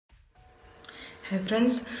Hi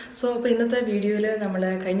friends, so in this video, we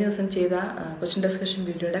will question discussion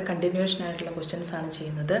video continuation questions.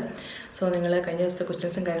 So we will questions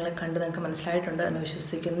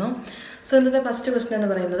So in the first question,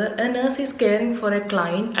 a nurse is caring for a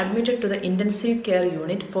client admitted to the intensive care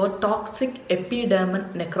unit for toxic epidermal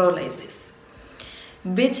necrolysis.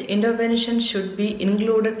 Which intervention should be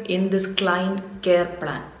included in this client care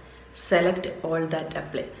plan? Select all that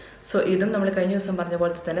apply. So, this is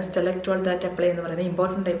the select all that apply is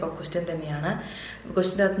important type of question.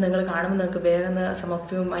 Some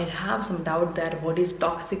of you might have some doubt that what is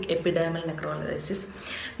toxic epidermal necrolysis.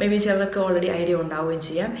 Maybe you have already idea on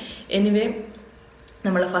that. Anyway,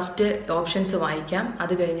 we will first options. That's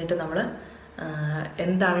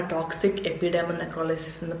എന്താണ് toxic epidermal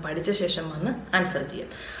necrolysis എന്ന് പഠിച്ച ശേഷം വന്ന് answer ചെയ്യാം.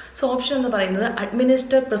 So option എന്ന് പറയുന്നത്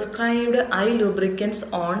administer prescribed eye lubricants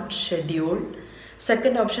on schedule.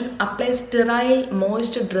 Second option, apply sterile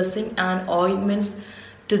moist dressing and ointments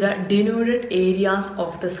to the denuded areas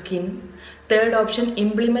of the skin. Third option,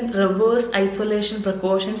 implement reverse isolation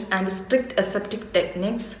precautions and strict aseptic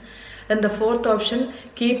techniques. And the fourth option,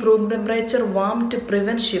 keep room temperature warm to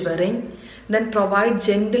prevent shivering. Then provide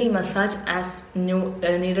gentle massage as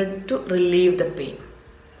needed to relieve the pain.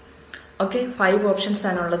 Okay, 5 options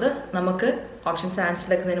are namakku options answer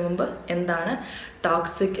edukkunnadinu munpu endana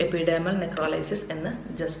toxic epidermal necrolysis ennu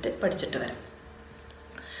just padichittu varam.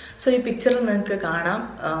 So ee picture ningalku kaanam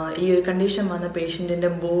ee condition vanna patient inde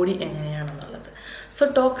body enganeyanennallathu.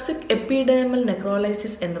 So toxic epidermal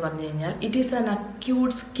necrolysis ennu parnju kanyal it is an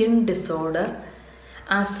acute skin disorder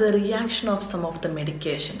as a reaction of some of the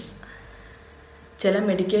medications. ചില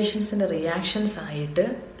മെഡിക്കേഷൻസിൻ്റെ reactions ആയിട്ട്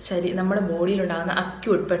നമ്മുടെ ബോഡിയിൽ ഉണ്ടാകുന്ന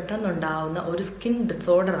acute പെട്ടെന്ന് ഉണ്ടാകുന്ന ഒരു skin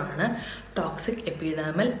ഡിസോർഡറാണ് toxic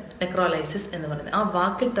epidermal necrolysis എന്ന് പറയുന്നത്. ആ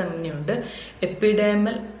വാക്കിൽ തന്നെയുണ്ട്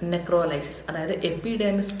എപ്പിഡെർമൽ നെക്രോലൈസിസ്, അതായത്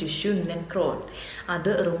എപ്പിഡെർമിസ് ടിഷ്യൂ നെക്രോൺ അത്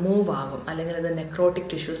റിമൂവ് ആകും, അല്ലെങ്കിൽ അത് നെക്രോട്ടിക്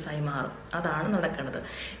ടിഷ്യൂസ് ആയി മാറും. അതാണ് നടക്കുന്നത്.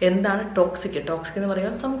 എന്താണ് ടോക്സിക്? ടോക്സിക് എന്ന്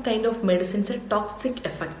പറയുമ്പോൾ some kind of medicines toxic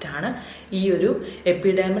effect ആണ് ഈ ഒരു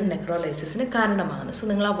എപ്പിഡെർമൽ നെക്രോലൈസിസിന് കാരണമാകുന്നത്. സോ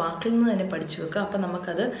നിങ്ങൾ ആ വാക്കിൽ നിന്ന് തന്നെ പഠിച്ചു വെക്കുക. അപ്പോൾ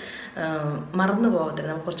നമുക്കത് മറന്നു പോകത്തില്ല,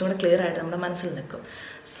 നമുക്ക് കുറച്ചും കൂടെ ക്ലിയർ ആയിട്ട് നമ്മുടെ മനസ്സിൽ നിൽക്കും.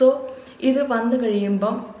 സോ ഇത് വന്നു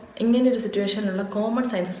കഴിയുമ്പം ഇങ്ങനെയൊരു സിറ്റുവേഷനിലുള്ള കോമൺ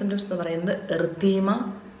സൈൻസ് ആൻഡ് സിംപ്റ്റംസ് എന്ന് പറയുന്നത് എറിത്തീമ,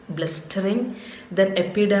 ബ്ലിസ്റ്ററിങ്, then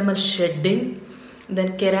epidermal shedding, then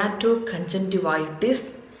കെരാറ്റോ conjunctivitis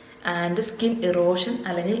and skin erosion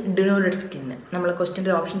അല്ലെങ്കിൽ ഡിനോഡഡ് സ്കിന്ന്. നമ്മൾ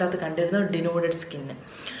ക്വസ്റ്റ്യൻ്റെ ഓപ്ഷൻ്റെ അകത്ത് കണ്ടിരുന്നത് ഡിനോഡഡ് സ്കിന്ന്.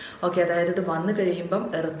 ഓക്കെ, അതായത് ഇത് വന്നു കഴിയുമ്പം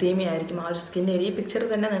എറിത്തീമ ആയിരിക്കും ആ ഒരു സ്കിൻ ഏരിയ. ഈ പിക്ചർ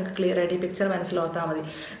തന്നെ നിങ്ങൾക്ക് ക്ലിയർ ആയിട്ട് ഈ പിക്ചർ മനസ്സിലോർത്താൽ മതി.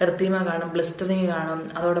 എറിത്തീമ കാണും, ബ്ലിസ്റ്ററിങ് കാണും,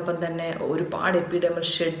 അതോടൊപ്പം തന്നെ ഒരുപാട് എപ്പിഡെർമൽ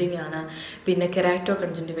ഷെഡിങ് ആണ്. പിന്നെ കെരാറ്റോ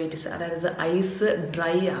കൺജങ്ക്റ്റിവൈറ്റിസ്, അതായത് ഐസ്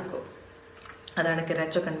ഡ്രൈ ആക്കും, അതാണ്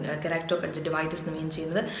കെരാറ്റോ കൺജങ്ക്റ്റിവൈറ്റിസ് എന്ന് മീൻ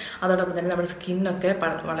ചെയ്യുന്നത്. അതോടൊപ്പം തന്നെ നമ്മുടെ സ്കിന്നൊക്കെ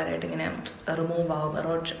വളരെയായിട്ട് ഇങ്ങനെ റിമൂവ് ആവും,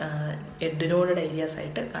 ഡിനോഡഡ് ഏരിയാസ്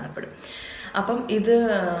ആയിട്ട് കാണപ്പെടും. അപ്പം ഇത്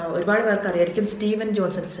ഒരുപാട് പേർക്ക് അറിയായിരിക്കും Steven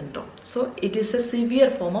Johnson syndrome. So it is A severe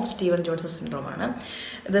form of Steven Johnson സിൻഡ്രോമാണ്.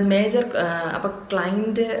 ഇത് മേജർ അപ്പോൾ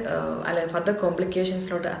ക്ലൈൻറ്റ് അല്ലെ ഫർദർ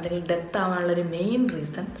കോംപ്ലിക്കേഷൻസിലോട്ട് അല്ലെങ്കിൽ death ആവാനുള്ളൊരു main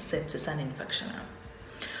reason sepsis and ഇൻഫെക്ഷനാണ്.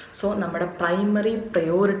 So നമ്മുടെ പ്രൈമറി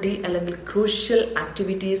പ്രയോറിറ്റി അല്ലെങ്കിൽ ക്രൂഷ്യൽ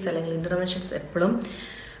ആക്ടിവിറ്റീസ് അല്ലെങ്കിൽ ഇൻ്റർവെൻഷൻസ് എപ്പോഴും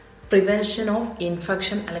പ്രിവെൻഷൻ ഓഫ്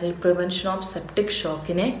ഇൻഫെക്ഷൻ അല്ലെങ്കിൽ പ്രിവെൻഷൻ ഓഫ് സെപ്റ്റിക്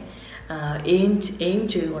ഷോക്കിനെ എയിം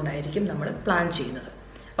ചെയ്തുകൊണ്ടായിരിക്കും നമ്മൾ പ്ലാൻ ചെയ്യുന്നത്.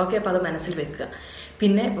 ഓക്കെ, അപ്പോൾ അത് മനസ്സിൽ വെക്കുക.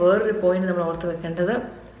 പിന്നെ വേറൊരു പോയിന്റ് നമ്മൾ ഓർത്ത് വെക്കേണ്ടത്,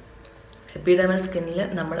 എപ്പിഡെർമൽ സ്കിന്നിൽ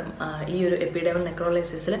നമ്മൾ ഈ ഒരു എപ്പിഡെർമൽ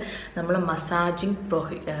നെക്രോലൈസിസിൽ നമ്മൾ മസാജിങ്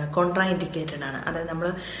കോൺട്രാ ഇൻഡിക്കേറ്റഡ് ആണ്. അതായത്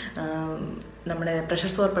നമ്മുടെ പ്രഷർ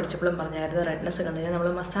സോർ പഠിച്ചപ്പോഴും പറഞ്ഞായിരുന്നു റെഡ്നെസ് കണ്ടു കഴിഞ്ഞാൽ നമ്മൾ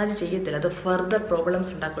മസാജ് ചെയ്യത്തില്ല, അത് further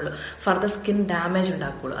problems ഉണ്ടാക്കുകയുള്ളൂ, further skin damage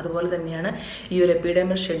ഉണ്ടാക്കുകയുള്ളൂ. അതുപോലെ തന്നെയാണ് ഈ ഒരു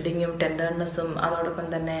എപ്പിഡെർമൽ ഷെഡിങ്ങും ടെൻഡർനെസ്സും അതോടൊപ്പം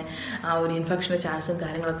തന്നെ ആ ഒരു ഇൻഫെക്ഷൻ ചാൻസും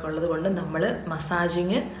കാര്യങ്ങളൊക്കെ ഉള്ളത് കൊണ്ട് നമ്മൾ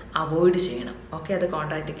മസാജിങ് അവോയ്ഡ് ചെയ്യണം. ഓക്കെ, അത്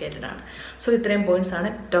കോൺട്രാ ഇൻഡിക്കേറ്റഡ് ആണ്. സോ ഇത്രയും പോയിന്റ്സ്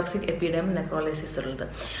ആണ് ടോക്സിക് എപ്പിഡെർമൽ നെക്രോലൈസിസ് ഉള്ളത്.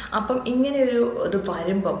 അപ്പം ഇങ്ങനെയൊരു ഇത്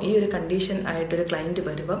വരുമ്പം, ഈ ഒരു കണ്ടീഷൻ ആയിട്ടൊരു ക്ലയൻറ്റ്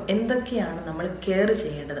വരുമ്പം എന്തൊക്കെയാണ് നമ്മൾ കെയർ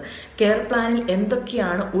ചെയ്യേണ്ടത്, കെയർ പ്ലാനിൽ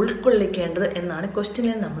എന്തൊക്കെയാണ് ഉൾക്കൊള്ളിക്കേണ്ടത് എന്നാണ്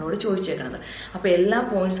ക്വസ്റ്റ്യനിൽ നമ്മളോട് ചോദിച്ചേക്കുന്നത്. അപ്പോൾ എല്ലാ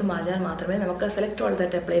പോയിന്റ്സും വായിച്ചാൽ മാത്രമേ നമുക്ക് സെലക്ട് ഓൾ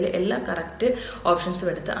ദാറ്റ് അപ്ലൈയിൽ എല്ലാ കറക്റ്റ് ഓപ്ഷൻസും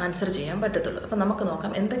എടുത്ത് ആൻസർ ചെയ്യാൻ പറ്റത്തുള്ളൂ. അപ്പോൾ നമുക്ക്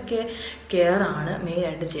നോക്കാം എന്തൊക്കെ കെയർ ആണ്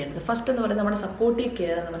മെയിനായിട്ട് ചെയ്യേണ്ടത്. ഫസ്റ്റ് എന്ന് പറയുന്നത് നമ്മുടെ സപ്പോർട്ടീവ്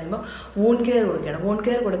കെയർ എന്ന് പറയുമ്പോൾ വൂണ്ട് കെയർ കൊടുക്കുകയാണ്. വൂണ്ട്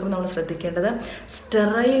കെയർ കൊടുക്കുമ്പോൾ നമ്മൾ ശ്രദ്ധിക്കേണ്ടത്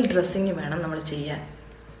സ്റ്റെറൈൽ ഡ്രസ്സിങ് വേണം നമ്മൾ ചെയ്യാൻ.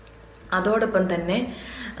 അതോടൊപ്പം തന്നെ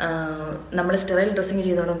നമ്മൾ സ്റ്റെറൈൽ ഡ്രസ്സിങ്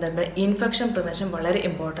ചെയ്യുന്നതോടൊപ്പം തന്നെ ഇൻഫെക്ഷൻ പ്രിവെൻഷൻ വളരെ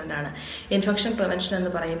ഇമ്പോർട്ടൻ്റ് ആണ്. ഇൻഫെക്ഷൻ പ്രിവെൻഷൻ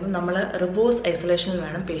എന്ന് പറയുമ്പോൾ നമ്മൾ റിവേഴ്സ് ഐസൊലേഷനിൽ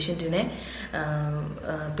വേണം പേഷ്യൻറ്റിനെ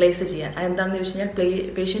പ്ലേസ് ചെയ്യാൻ. അതെന്താണെന്ന് ചോദിച്ചു കഴിഞ്ഞാൽ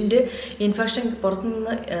പേഷ്യൻറ്റ് ഇൻഫെക്ഷൻ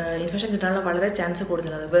പുറത്തുനിന്ന് ഇൻഫെക്ഷൻ കിട്ടാനുള്ള വളരെ ചാൻസ്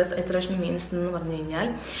കൂടുതലാണ്. റിവേഴ്സ് ഐസൊലേഷൻ മീൻസ് എന്ന് പറഞ്ഞു കഴിഞ്ഞാൽ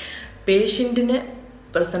പേഷ്യൻറ്റിന്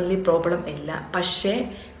പേഴ്സണലി പ്രോബ്ലം ഇല്ല. പക്ഷേ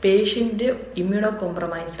പേഷ്യൻ്റ് ഇമ്മ്യൂണോ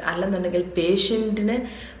കോംപ്രമൈസ്ഡ് അല്ലെന്നുണ്ടെങ്കിൽ പേഷ്യൻറ്റിന്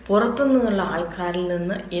പുറത്തുനിന്നുള്ള ആൾക്കാരിൽ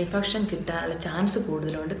നിന്ന് ഇൻഫെക്ഷൻ കിട്ടാനുള്ള ചാൻസ്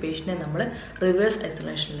കൂടുതലുണ്ട്. പേഷ്യൻറ്റിനെ നമ്മൾ റിവേഴ്സ്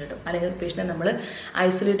ഐസൊലേഷനിലിടും, അല്ലെങ്കിൽ പേഷ്യൻറ്റിനെ നമ്മൾ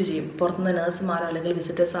ഐസൊലേറ്റ് ചെയ്യും. പുറത്തുനിന്ന് നഴ്സുമാരോ അല്ലെങ്കിൽ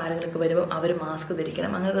വിസിറ്റേഴ്സോ ആരെങ്കിലും വരുമ്പോൾ അവർ മാസ്ക്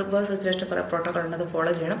ധരിക്കണം. അങ്ങനെ റിവേഴ്സ് ഐസൊലേഷൻ കുറേ പ്രോട്ടോക്കോൾ ഉണ്ട്, അത്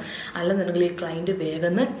ഫോളോ ചെയ്യണം. അല്ലെന്നുണ്ടെങ്കിൽ ഈ ക്ലയൻറ്റ്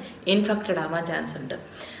വേഗം ഇൻഫെക്റ്റഡ് ആവാൻ ചാൻസ് ഉണ്ട്.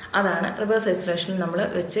 അതാണ് റിവേഴ്സ് ഐസൊലേഷനിൽ നമ്മൾ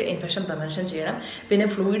വെച്ച് ഇൻഫെക്ഷൻ പ്രിവെൻഷൻ ചെയ്യണം. പിന്നെ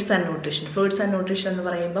ഫ്ലൂയിഡ്സ് ആൻഡ് ന്യൂട്രീഷൻ എന്ന്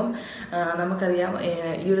പറയുമ്പം നമുക്കറിയാം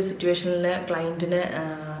ഈ ഒരു സിറ്റുവേഷനിൽ ക്ലയൻറ്റിന്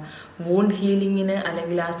വൂണ്ട് ഹീലിങ്ങിന്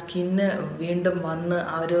അല്ലെങ്കിൽ ആ സ്കിന്ന് വീണ്ടും വന്ന്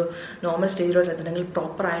ആ ഒരു നോർമൽ സ്റ്റേജിലോട്ട് എത്തണമെങ്കിൽ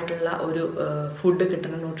പ്രോപ്പറായിട്ടുള്ള ഒരു ഫുഡ്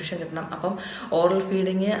കിട്ടണം, ന്യൂട്രീഷൻ കിട്ടണം. അപ്പം oral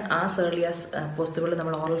feeding as early as possible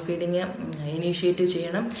നമ്മൾ ഓറൽ ഫീഡിങ് ഇനീഷ്യേറ്റ്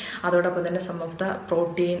ചെയ്യണം. അതോടൊപ്പം തന്നെ some of the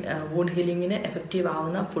protein wound ഹീലിങ്ങിന് effective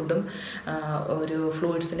ആവുന്ന ഫുഡും ഒരു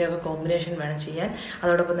ഫ്ലൂയിഡ്സിൻ്റെ ഒക്കെ കോമ്പിനേഷൻ വേണം ചെയ്യാൻ.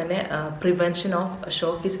 അതോടൊപ്പം തന്നെ prevention of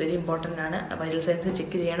shock is very important ആണ്. വൈറ്റൽ സയൻസ്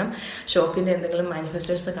ചെക്ക് ചെയ്യണം. ഷോക്കിൻ്റെ എന്തെങ്കിലും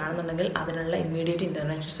മാനിഫെസ്റ്റേഷൻസ് കാണുന്നുണ്ടെങ്കിൽ അതിനുള്ള ഇമ്മീഡിയറ്റ്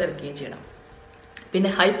ഇൻ്റർവെൻഷൻസ് എടുക്കുകയും ചെയ്യണം. പിന്നെ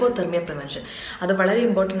ഹൈപ്പോതെർമിയ പ്രിവെൻഷൻ അത് വളരെ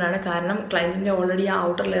ഇമ്പോർട്ടൻ്റ് ആണ്. കാരണം ക്ലയൻറ്റിൻ്റെ ഓൾറെഡി ആ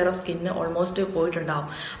outer layer of skin almost പോയിട്ടുണ്ടാവും.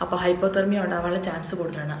 അപ്പോൾ ഹൈപ്പോതെർമിയ ഉണ്ടാകാനുള്ള ചാൻസ്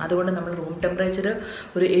കൂടുതലാണ്. അതുകൊണ്ട് നമ്മൾ റൂം ടെമ്പറേച്ചർ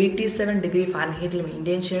ഒരു 87 ഡിഗ്രി ഫാരൻഹീറ്റിൽ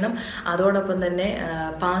മെയിൻറ്റെയിൻ ചെയ്യണം. അതോടൊപ്പം തന്നെ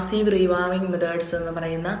പാസീവ് റീവാമിംഗ് മെത്തേഡ്സ് എന്ന്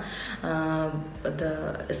പറയുന്ന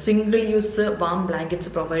single use warm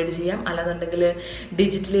blankets provide ചെയ്യാം. അല്ലാന്നുണ്ടെങ്കിൽ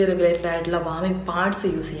ഡിജിറ്റലി റെഗുലേറ്റഡ് ആയിട്ടുള്ള വാമിംഗ് പാഡ്സ്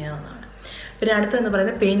യൂസ് ചെയ്യാവുന്നതാണ്. പിന്നെ അടുത്തെന്ന്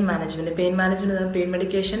പറയുന്നത് pain management. Pain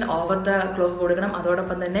medication over the clock കൊടുക്കണം.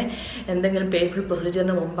 അതോടൊപ്പം തന്നെ എന്തെങ്കിലും പെയിൻഫുൾ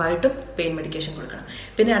പ്രൊസീജിയറിന് മുമ്പായിട്ടും പെയിൻ മെഡിക്കേഷൻ കൊടുക്കണം.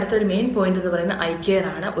 പിന്നെ അടുത്തൊരു മെയിൻ പോയിന്റ് എന്ന് പറയുന്നത് ഐ കെയർ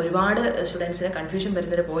ആണ്. ഒരുപാട് സ്റ്റുഡൻസിന് കൺഫ്യൂഷൻ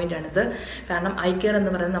വരുന്നൊരു പോയിന്റാണിത്. കാരണം ഐ കെയർ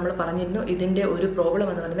എന്ന് പറയുന്നത് നമ്മൾ പറഞ്ഞിരുന്നു ഇതിൻ്റെ ഒരു പ്രോബ്ലം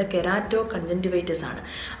എന്ന് പറയുന്നത് കെരാറ്റോ കൺജങ്ക്റ്റിവൈറ്റിസ് ആണ്.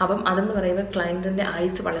 അപ്പം അതെന്ന് പറയുമ്പോൾ ക്ലയൻറ്റിൻ്റെ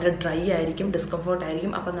ഐസ് വളരെ ഡ്രൈ ആയിരിക്കും, ഡിസ്കംഫോർട്ട്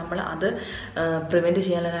ആയിരിക്കും. അപ്പം നമ്മൾ അത് പ്രിവെൻറ്റ്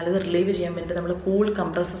ചെയ്യാൻ അല്ലെങ്കിൽ അത് റിലീവ് ചെയ്യാൻ വേണ്ടി നമ്മൾ കൂൾ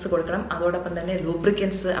കംപ്രസസ് കൊടുക്കണം. അതോടൊപ്പം തന്നെ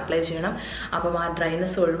ലൂബ്രിക്കൻസ് അപ്ലൈ ചെയ്യണം. അപ്പം ആ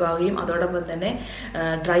ഡ്രൈനെസ് ഒഴിവാകുകയും അതോടൊപ്പം തന്നെ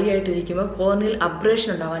ഡ്രൈ ആയിട്ടിരിക്കുമ്പോൾ കോർണിയൽ അബ്രേഷൻ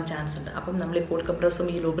ഉണ്ടാവാൻ ചാൻസ് ഉണ്ട്. അപ്പം നമ്മൾ ഈ കൂൾ കംപ്രസും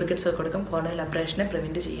ഈ ലൂബ്രിക്കൻസും കൊടുക്കും, കോർണിയൽ അബ്രേഷനെ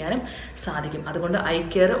പ്രിവെൻറ്റ് ചെയ്യാനും സാധിക്കും. അതുകൊണ്ട് ഐ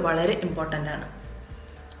കെയർ വളരെ ഇമ്പോർട്ടൻ്റ് ആണ്.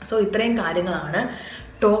 സോ ഇത്രയും കാര്യങ്ങളാണ്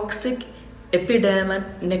ടോക്സിക് എപ്പിഡെർമൽ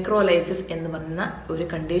നെക്രോലൈസിസ് എന്ന് പറയുന്ന ഒരു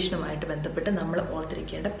കണ്ടീഷനുമായിട്ട് ബന്ധപ്പെട്ട് നമ്മൾ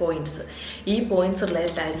ഓർത്തിരിക്കേണ്ട പോയിന്റ്സ്. ഈ പോയിന്റ്സ്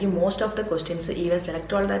റിലേറ്റഡ് ആയിരിക്കും most of the questions. Even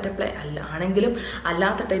select all that apply ആണെങ്കിലും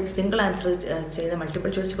അല്ലാത്ത ടൈപ്പ് സിംഗിൾ ആൻസർ ചെയ്ത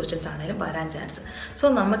മൾട്ടിപ്പിൾ ചോയ്സ് ക്വസ്റ്റ്യൻസ് ആണെങ്കിലും വരാൻ ചാൻസ്. സോ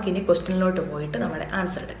നമുക്കിനി ക്വസ്റ്റ്യനിലോട്ട് പോയിട്ട് നമ്മുടെ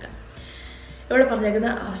ആൻസർ എടുക്കാം. ഇവിടെ പറഞ്ഞേക്കുന്ന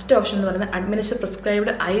ഫസ്റ്റ് ഓപ്ഷൻ എന്ന് പറയുന്നത് administer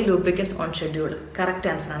prescribed I lubricants on schedule. Correct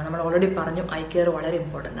answer ആണ്. നമ്മൾ ഓൾറെഡി പറഞ്ഞു ഐ കെയർ വളരെ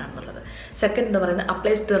ഇമ്പോർട്ടൻ്റ് ആണെന്നുള്ളത്. സെക്കൻഡ് എന്ന് പറയുന്നത്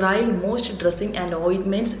apply sterile most dressing and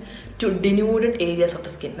ointments to ഡിനൂഡഡ് areas of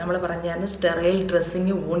the skin. നമ്മൾ പറഞ്ഞായിരുന്നു സ്റ്റെറൈൽ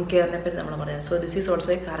ഡ്രസ്സിങ് വൂണ്ട് കെയറിനെ പറ്റി നമ്മൾ പറയാം. So this is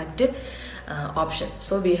also A correct option.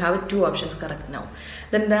 So we have 2 options correct now.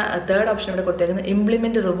 Then the third option ഇവിടെ കൊടുത്തേക്കുന്നത്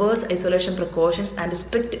implement reverse isolation precautions and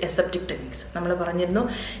strict aseptic techniques. നമ്മൾ പറഞ്ഞിരുന്നു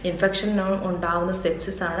infection ഉണ്ടാവുന്ന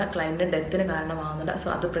സെപ്സിസ് ആണ് ക്ലയൻറ്റിൻ്റെ ഡെത്തിന് കാരണമാകുന്നുണ്ട്. സോ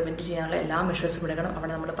അത് പ്രിവെൻറ്റ് ചെയ്യാനുള്ള എല്ലാ മെഷേഴ്സും എടുക്കണം.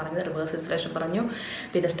 അവിടെ നമ്മൾ പറഞ്ഞത് റിവേഴ്സ് ഐസൊലേഷൻ പറഞ്ഞു,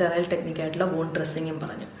 പിന്നെ സ്റ്റെറൈൽ ടെക്നിക്കായിട്ടുള്ള വൂണ്ട് ഡ്രസ്സിങ്ങും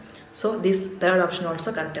പറഞ്ഞു. So this third option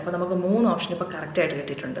also correct. അപ്പോൾ നമുക്ക് 3 ഓപ്ഷൻ ഇപ്പോൾ കറക്റ്റായിട്ട്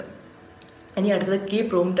കിട്ടിയിട്ടുണ്ട്. ഇനി അടുത്തത്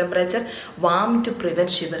keep room temperature warm to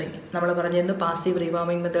prevent shivering. നമ്മൾ പറഞ്ഞിരുന്നു passive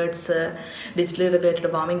റീവാമിംഗ് methods, digitally regulated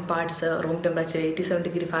warming parts, room temperature 87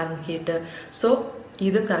 degree Fahrenheit. So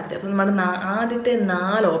ഇതും കറക്റ്റ്. അപ്പോൾ നമ്മുടെ ആദ്യത്തെ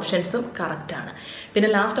 4 ഓപ്ഷൻസും കറക്റ്റാണ്. പിന്നെ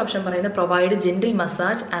ലാസ്റ്റ് ഓപ്ഷൻ പറയുന്നത് provide gentle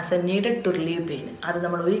massage as A needed to relieve pain. അത്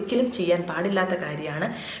നമ്മൾ ഒരിക്കലും ചെയ്യാൻ പാടില്ലാത്ത കാര്യമാണ്.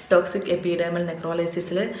 ടോക്സിക് എപ്പിഡെർമൽ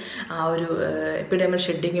നെക്രോലൈസിസിൽ ആ ഒരു എപ്പിഡെർമൽ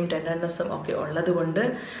ഷെഡിങ്ങും ടെൻഡർനെസ്സും ഒക്കെ ഉള്ളത് കൊണ്ട്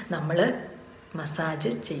നമ്മൾ മസാജ്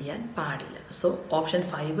ചെയ്യാൻ പാടില്ല. സോ ഓപ്ഷൻ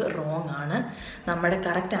 5 റോങ് ആണ്. നമ്മുടെ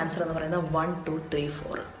കറക്റ്റ് ആൻസർ എന്ന് പറയുന്നത് 1, 2, 3,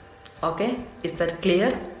 4. Okay, is that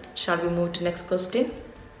clear? Shall we move to next question?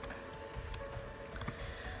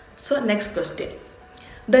 So next question.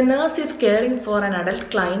 The nurse is caring for an adult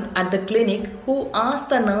client at the clinic who asks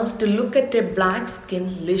the nurse to look at a black skin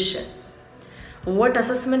lesion. What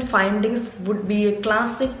assessment findings would be a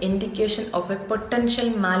classic indication of a potential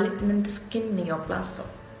malignant skin neoplasm?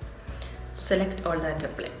 Select all that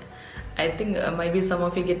apply. I think maybe some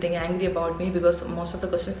of you getting angry about me because most of the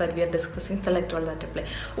questions that we are discussing select all that apply.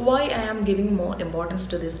 Why I am giving more importance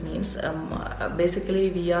to this means basically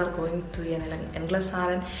we are going through an NCLEX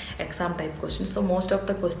Rn exam type questions. So most of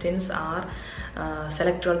the questions are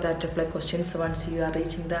select all that apply questions once you are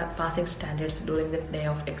reaching the passing standards during the day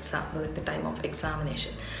of exam, during the time of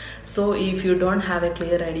examination. So if you don't have a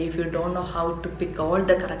clear idea, if you don't know how to pick all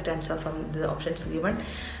the correct answer from the options given,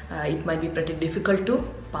 it might be pretty difficult to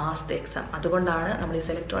pass the exam. അതുകൊണ്ടാണ് നമ്മൾ ഈ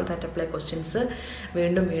select all that apply questions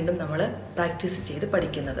വീണ്ടും വീണ്ടും നമ്മൾ practice ചെയ്ത്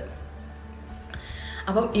പഠിക്കുന്നത്.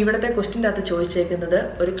 അപ്പം ഇവിടുത്തെ ക്വസ്റ്റ്യൻ്റെ അകത്ത് ചോദിച്ചേക്കുന്നത്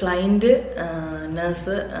ഒരു ക്ലയൻറ്റ്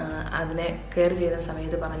നഴ്സ് അതിനെ കെയർ ചെയ്യുന്ന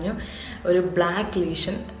സമയത്ത് പറഞ്ഞു ഒരു ബ്ലാക്ക്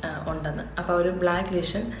ലീഷൻ ഉണ്ടെന്ന്. അപ്പോൾ ഒരു ബ്ലാക്ക്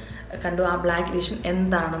ലീഷൻ കണ്ടു. ആ ബ്ലാക്ക് ലീഷൻ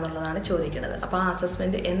എന്താണെന്നുള്ളതാണ് ചോദിക്കുന്നത്. അപ്പോൾ ആ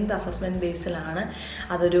അസസ്മെൻറ്റ് എന്ത് അസസ്മെൻറ്റ് ബേസിലാണ്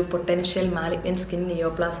അതൊരു പൊട്ടൻഷ്യൽ മാലിഗ്നൻറ്റ് സ്കിൻ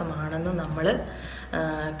നിയോപ്ലാസം ആണെന്ന് നമ്മൾ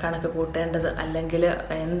കണക്ക് കൂട്ടേണ്ടത്, അല്ലെങ്കിൽ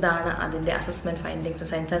എന്താണ് അതിൻ്റെ assessment findings,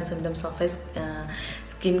 signs and symptoms of A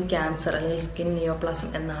skin cancer അല്ലെങ്കിൽ സ്കിൻ നിയോപ്ലാസം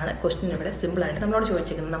എന്നാണ് ക്വസ്റ്റ്യൻ ഇവിടെ സിമ്പിളായിട്ട് നമ്മളോട്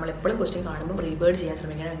ചോദിച്ചിരിക്കുന്നത്. നമ്മളെപ്പോഴും ക്വസ്റ്റ്യൻ കാണുമ്പോൾ റീവേർഡ് ചെയ്യാൻ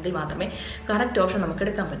ശ്രമിക്കണമെങ്കിൽ മാത്രമേ കറക്റ്റ് ഓപ്ഷൻ നമുക്ക്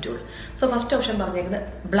എടുക്കാൻ പറ്റുള്ളൂ. സോ ഫസ്റ്റ് ഓപ്ഷൻ പറഞ്ഞേക്കുന്നത്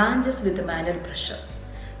ബ്ലാഞ്ചസ് വിത്ത് manual pressure.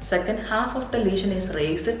 Second, half of the lesion is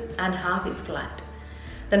raised and half is flat.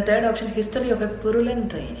 Then third option, history of a purulent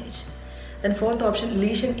drainage. Then fourth option,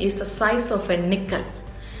 lesion is the size of a nickel.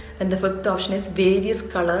 Then the fifth option is various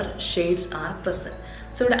color shades are present.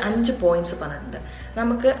 So ഇവിടെ 5 points പറഞ്ഞിട്ടുണ്ട്.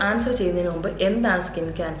 നമുക്ക് answer ചെയ്യുന്നതിന് മുമ്പ് എന്താണ് skin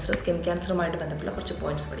ക്യാൻസറുമായിട്ട് ബന്ധപ്പെട്ട കുറച്ച്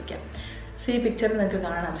points പഠിക്കാം. ഈ പിക്ചറിൽ നിങ്ങൾക്ക്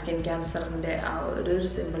കാണാം സ്കിൻ ക്യാൻസറിൻ്റെ ആ ഒരു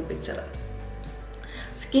സിമ്പിൾ പിക്ചർ.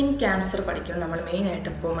 സ്കിൻ ക്യാൻസർ പഠിക്കുമ്പോൾ നമ്മൾ മെയിനായിട്ട്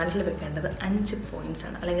ഇപ്പോൾ മനസ്സിൽ വെക്കേണ്ടത് 5 പോയിൻറ്റ്സ്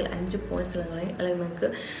ആണ്. അല്ലെങ്കിൽ 5 പോയിൻറ്റ്സ് അല്ലെങ്കിൽ നിങ്ങൾക്ക്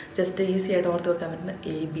ജസ്റ്റ് ഈസി ആയിട്ട് ഓർത്ത് വെക്കാൻ പറ്റുന്ന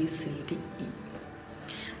ABCDE.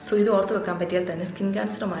 സോ ഇത് ഓർത്ത് വെക്കാൻ പറ്റിയാൽ തന്നെ സ്കിൻ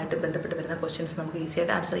ക്യാൻസറുമായിട്ട് ബന്ധപ്പെട്ട് വരുന്ന ക്വസ്റ്റ്യൻസ് നമുക്ക് ഈസി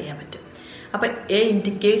ആയിട്ട് ആൻസർ ചെയ്യാൻ പറ്റും. അപ്പോൾ A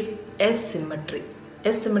indicates asymmetry.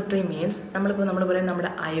 Asymmetry means നമ്മൾ പറയും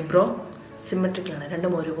നമ്മുടെ ഐബ്രോ സിമെട്രിക്കലാണ്,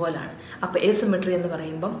 രണ്ടും ഒരുപോലാണ്. അപ്പോൾ എസിമെട്രി എന്ന്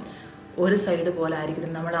പറയുമ്പം ഒരു സൈഡ് പോലെ ആയിരിക്കും.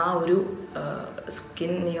 നമ്മൾ ആ ഒരു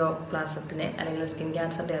സ്കിൻ നിയോപ്ലാസത്തിനെ അല്ലെങ്കിൽ സ്കിൻ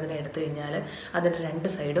ക്യാൻസറിൻ്റെ അതിനെ എടുത്തു കഴിഞ്ഞാൽ അതിൻ്റെ 2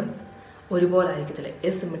 സൈഡും ഒരുപോലെ ആയിരിക്കത്തില്ല,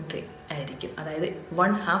 എസിമെട്രി ആയിരിക്കും. അതായത്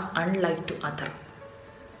 1/2 unlike to other.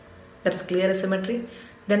 That's clear asymmetry.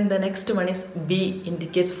 Then the next one is B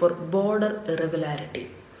indicates four border irregularity.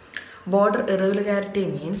 Border irregularity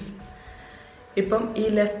means ഇപ്പം ഈ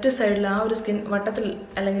ലെഫ്റ്റ് സൈഡിൽ ആ ഒരു സ്കിൻ വട്ടത്തിൽ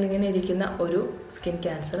അല്ലെങ്കിൽ ഇങ്ങനെ ഇരിക്കുന്ന ഒരു സ്കിൻ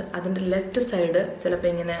ക്യാൻസർ, അതിൻ്റെ ലെഫ്റ്റ് സൈഡ് ചിലപ്പോൾ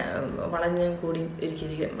ഇങ്ങനെ വളഞ്ഞും കൂടി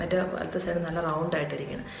ഇരിക്കും, മറ്റേ വലത്തെ സൈഡ് നല്ല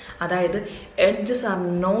റൗണ്ടായിട്ടിരിക്കണം. അതായത് edges R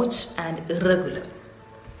notch and irregular.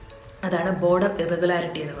 അതാണ് ബോർഡർ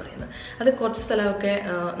ഇറഗുലാരിറ്റി എന്ന് പറയുന്നത്. അത് കുറച്ച് സ്ഥലമൊക്കെ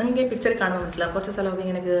നിങ്ങൾക്ക് ഈ പിക്ചർ കാണുമ്പോൾ മനസ്സിലാവും, കുറച്ച് സ്ഥലമൊക്കെ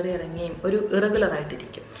ഇങ്ങനെ കയറി ഇറങ്ങിയും ഒരു ഇറഗുലർ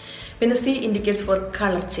ആയിട്ടിരിക്കും. പിന്നെ C indicates four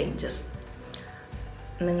colour changes.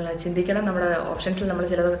 നിങ്ങൾ ചിന്തിക്കണം, നമ്മുടെ ഓപ്ഷൻസിൽ നമ്മൾ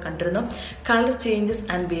ചിലതൊക്കെ കണ്ടിരുന്നു. കളർ ചേഞ്ചസ്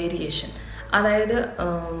ആൻഡ് വേരിയേഷൻ, അതായത്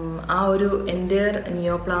ആ ഒരു എൻറ്റയർ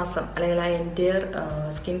നിയോപ്ലാസം അല്ലെങ്കിൽ ആ എൻറ്റയർ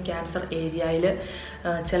സ്കിൻ ക്യാൻസർ ഏരിയയിൽ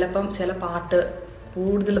ചിലപ്പം ചില പാർട്ട്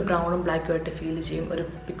കൂടുതൽ ബ്രൗണും ബ്ലാക്കും ആയിട്ട് ഫീൽ ചെയ്യും, ഒരു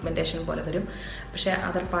പിഗ്മെൻറ്റേഷൻ പോലെ വരും. പക്ഷേ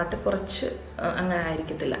അതർ പാർട്ട് കുറച്ച് അങ്ങനെ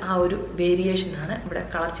ആയിരിക്കത്തില്ല. ആ ഒരു വേരിയേഷനാണ് ഇവിടെ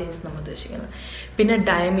കളർ ചേഞ്ചസ് നമ്മൾ ഉദ്ദേശിക്കുന്നത്. പിന്നെ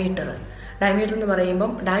ഡയമീറ്റർ എന്ന്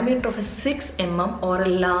പറയുമ്പം diameter of A 6 mm or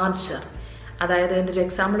A larger. അതായത് അതിൻ്റെ ഒരു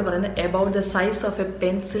എക്സാമ്പിൾ പറയുന്നത് about the size of A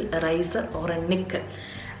pencil riser or A nickel.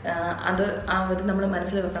 അത് ആ ഒരു നമ്മൾ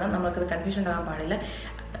മനസ്സിൽ വെക്കണം, നമ്മൾക്കത് കൺഫ്യൂഷൻ ഉണ്ടാകാൻ പാടില്ല.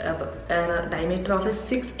 Diameter of A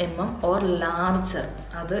 6 mm or larger,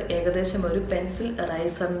 അത് ഏകദേശം ഒരു പെൻസിൽ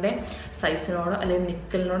റൈസറിൻ്റെ സൈസിനോടോ അല്ലെങ്കിൽ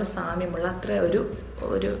നിക്കലിനോട് സാമ്യമുള്ള അത്ര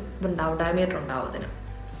ഒരു ഇതുണ്ടാവും, ഡയമീറ്റർ ഉണ്ടാവും അതിന്.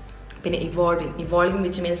 പിന്നെ evolving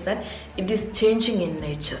which means that it is changing in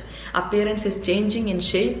nature. Appearance is changing in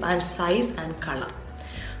shape and size and colour.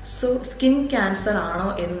 So skin cancer ആണോ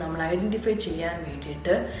എന്ന് നമ്മൾ ഐഡൻറ്റിഫൈ ചെയ്യാൻ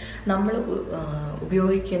വേണ്ടിയിട്ട് നമ്മൾ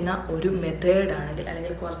ഉപയോഗിക്കുന്ന ഒരു മെത്തേഡാണെങ്കിൽ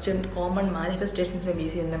അല്ലെങ്കിൽ കുറച്ച് കോമൺ മാനിഫെസ്റ്റേഷൻസിനെ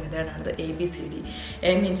ബേസ് ചെയ്യുന്ന മെത്തേഡാണിത് ABCD.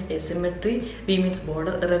 A means asymmetry, B means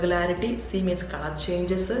border irregularity, C means colour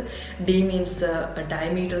changes, D means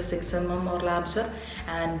diameter 6 mm or larger,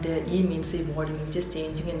 and E means evolving, which is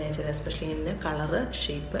changing in nature, especially in color,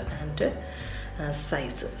 shape and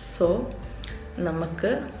size. So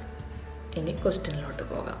നമുക്ക് ഇനി ക്വസ്റ്റ്യനിലോട്ട്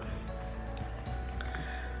പോകാം.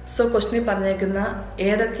 So ക്വസ്റ്റ്യനിൽ പറഞ്ഞേക്കുന്ന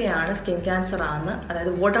ഏതൊക്കെയാണ് skin cancer ആണെന്ന്,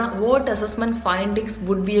 അതായത് what assessment findings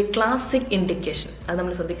would be A classic indication. അത്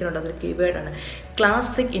നമ്മൾ ശ്രദ്ധിക്കുന്നുണ്ട്, അതൊരു കീവേഡാണ്,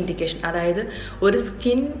 ക്ലാസിക് ഇൻഡിക്കേഷൻ. അതായത് ഒരു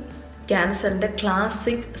സ്കിൻ ക്യാൻസറിൻ്റെ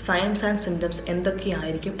ക്ലാസിക് സൈൻസ് ആൻഡ് സിംറ്റംസ്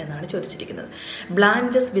എന്തൊക്കെയായിരിക്കും എന്നാണ് ചോദിച്ചിരിക്കുന്നത്.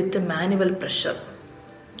 ബ്ലാഞ്ചസ് വിത്ത് മാനുവൽ പ്രഷർ,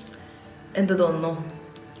 എന്ത് തോന്നുന്നു?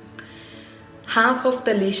 Half of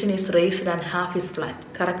the lesion is raised and half is flat.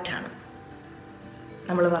 കറക്റ്റാണ്,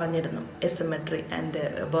 നമ്മൾ പറഞ്ഞിരുന്നു asymmetry and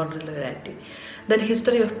border irregularity. Then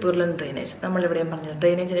history of പ്യൂർലൻ drainage നമ്മളിവിടെയും പറഞ്ഞില്ല,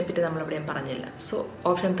 ഡ്രെയിനേജിനെ പറ്റി നമ്മളിവിടെയും പറഞ്ഞില്ല. സോ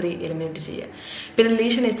ഓപ്ഷൻ 3 എലിമിനേറ്റ് ചെയ്യുക. പിന്നെ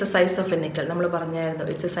lesion is the size of A nickel, നമ്മൾ പറഞ്ഞായിരുന്നു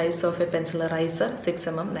it's A size of A pencil riser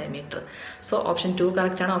 6 mm diameter. So option 2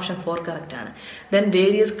 കറക്റ്റാണ്, ഓപ്ഷൻ 4 കറക്റ്റാണ്. Then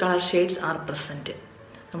various colour shades are present,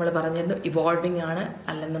 നമ്മൾ പറഞ്ഞിരുന്നു ഇവോൾവിങ് ആണ്,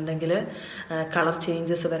 അല്ലെന്നുണ്ടെങ്കിൽ കളർ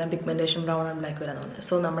ചേഞ്ചസ് വരാം, പിഗ്മെൻറ്റേഷൻ ബ്രൗൺ ആൻഡ് ബ്ലാക്ക് വരാമെന്ന് പറഞ്ഞത്.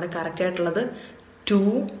 സോ നമ്മുടെ കറക്റ്റായിട്ടുള്ളത് 2,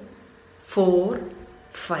 4,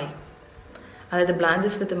 5. അതായത്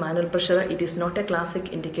ബ്ലാഞ്ചസ് വിത്ത് manual pressure it is not A classic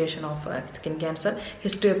indication of skin cancer.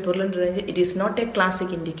 History of purulent range it is not A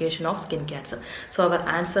classic indication of skin cancer. So our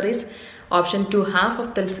answer is option 2, half of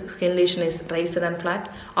the skin lesion is raised and flat.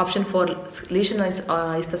 Option 4, lesion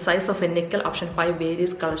is the size of a nickel. Option 5,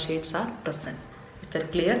 various color shades are present. Is that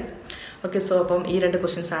clear? Okay, so അപ്പം ഈ 2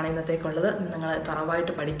 questions ആണ് ഇന്നത്തേക്കുള്ളത്. നിങ്ങൾ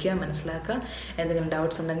തറവായിട്ട് പഠിക്കുക, മനസ്സിലാക്കുക. എന്തെങ്കിലും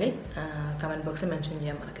doubts ഉണ്ടെങ്കിൽ comment ബോക്സിൽ mention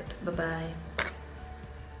ചെയ്യാൻ മറക്കരുത്. ബൈ.